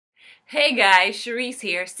Hey guys, Cherise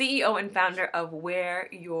here, CEO and founder of Wear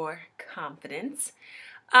Your Confidence.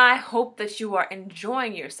 I hope that you are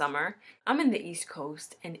enjoying your summer. I'm in the East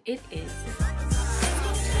Coast and it is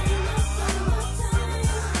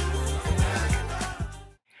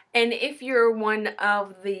and if you're one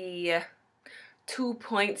of the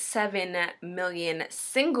 2.7 million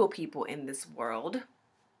single people in this world,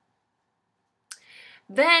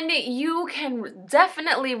 then you can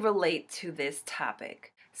definitely relate to this topic.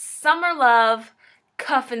 Summer love,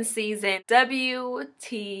 cuffin season,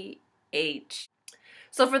 WTH.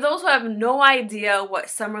 So for those who have no idea what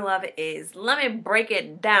summer love is, let me break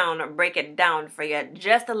it down for you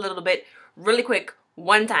just a little bit, really quick,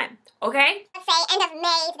 one time, okay? Let's say end of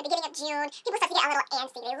May to the beginning of June, people start to get a little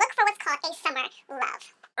antsy. They look for what's called a summer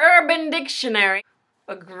love. Urban Dictionary,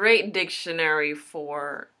 a great dictionary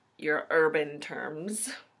for your urban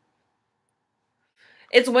terms.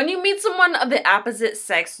 It's when you meet someone of the opposite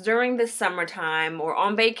sex during the summertime or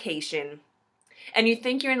on vacation and you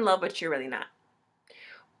think you're in love but you're really not.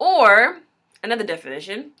 Or, another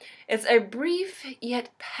definition, it's a brief yet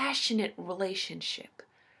passionate relationship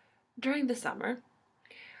during the summer,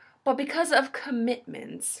 but because of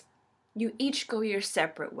commitments, you each go your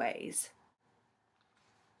separate ways.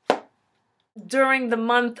 During the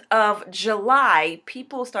month of July,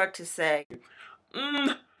 people start to say,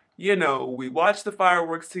 you know, we watched the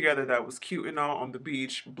fireworks together, that was cute and all on the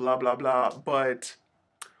beach, blah, blah, blah, but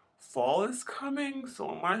fall is coming, so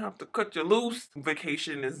I might have to cut you loose.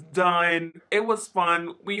 Vacation is done. It was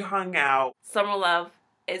fun. We hung out. Summer love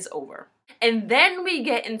is over. And then we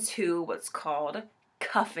get into what's called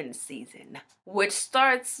cuffin season, which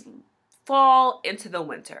starts fall into the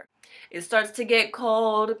winter. It starts to get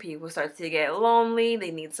cold, people start to get lonely,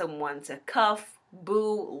 they need someone to cuff,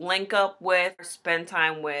 boo, link up with, spend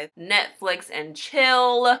time with, Netflix and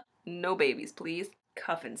chill. No babies, please.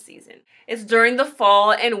 Cuffin season. It's during the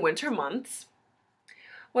fall and winter months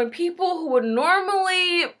when people who would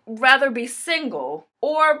normally rather be single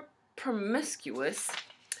or promiscuous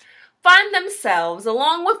find themselves,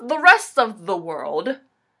 along with the rest of the world,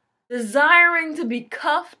 desiring to be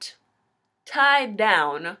cuffed, tied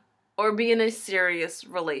down, or be in a serious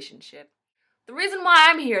relationship. The reason why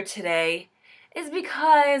I'm here today is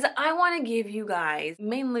because I want to give you guys,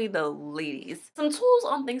 mainly the ladies, some tools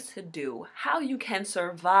on things to do, how you can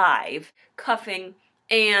survive cuffing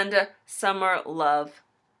and summer love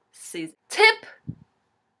season. Tip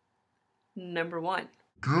number 1.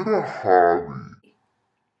 Get a hobby.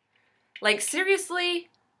 Like seriously,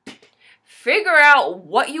 figure out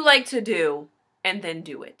what you like to do and then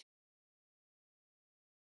do it.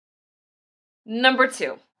 Number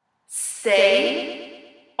 2, stay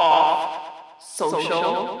off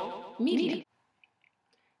social media.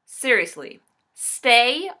 Seriously,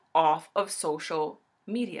 stay off of social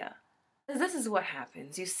media. This is what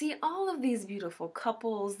happens. You see all of these beautiful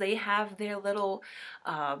couples, they have their little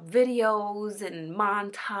videos and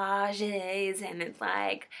montages, and it's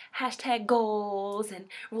like hashtag goals and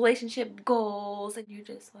relationship goals, and you're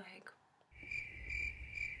just like,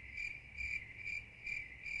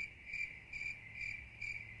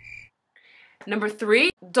 Number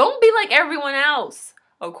 3, don't be like everyone else.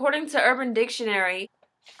 According to Urban Dictionary,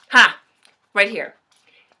 right here,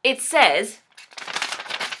 it says,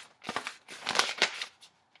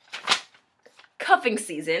 cuffing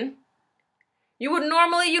season, you'd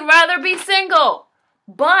rather be single,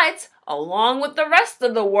 but along with the rest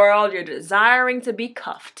of the world, you're desiring to be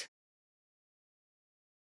cuffed.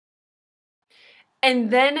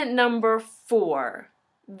 And then number 4,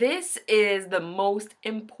 this is the most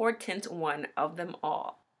important one of them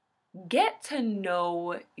all. Get to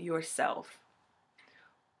know yourself.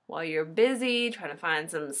 While you're busy trying to find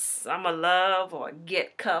some summer love or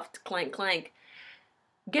get cuffed, clank, clank,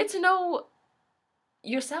 get to know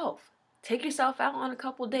yourself. Take yourself out on a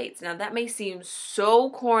couple dates. Now that may seem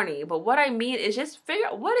so corny, but what I mean is just figure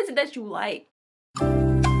out what is it that you like.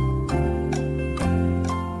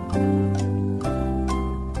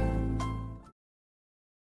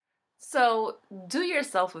 So do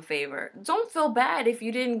yourself a favor. Don't feel bad if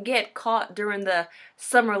you didn't get caught during the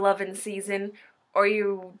summer loving season or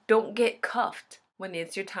you don't get cuffed. When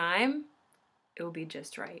it's your time, it will be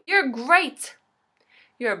just right. You're great.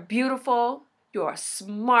 You're beautiful. You're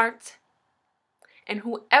smart. And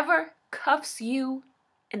whoever cuffs you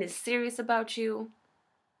and is serious about you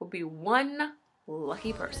will be one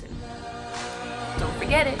lucky person. Don't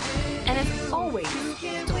forget it. And as always,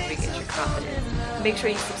 don't forget your confidence. Make sure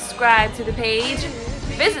you subscribe to the page,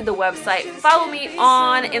 visit the website, follow me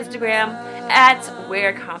on Instagram at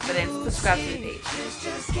Wear Confidence, subscribe to the page.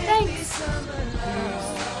 Thanks.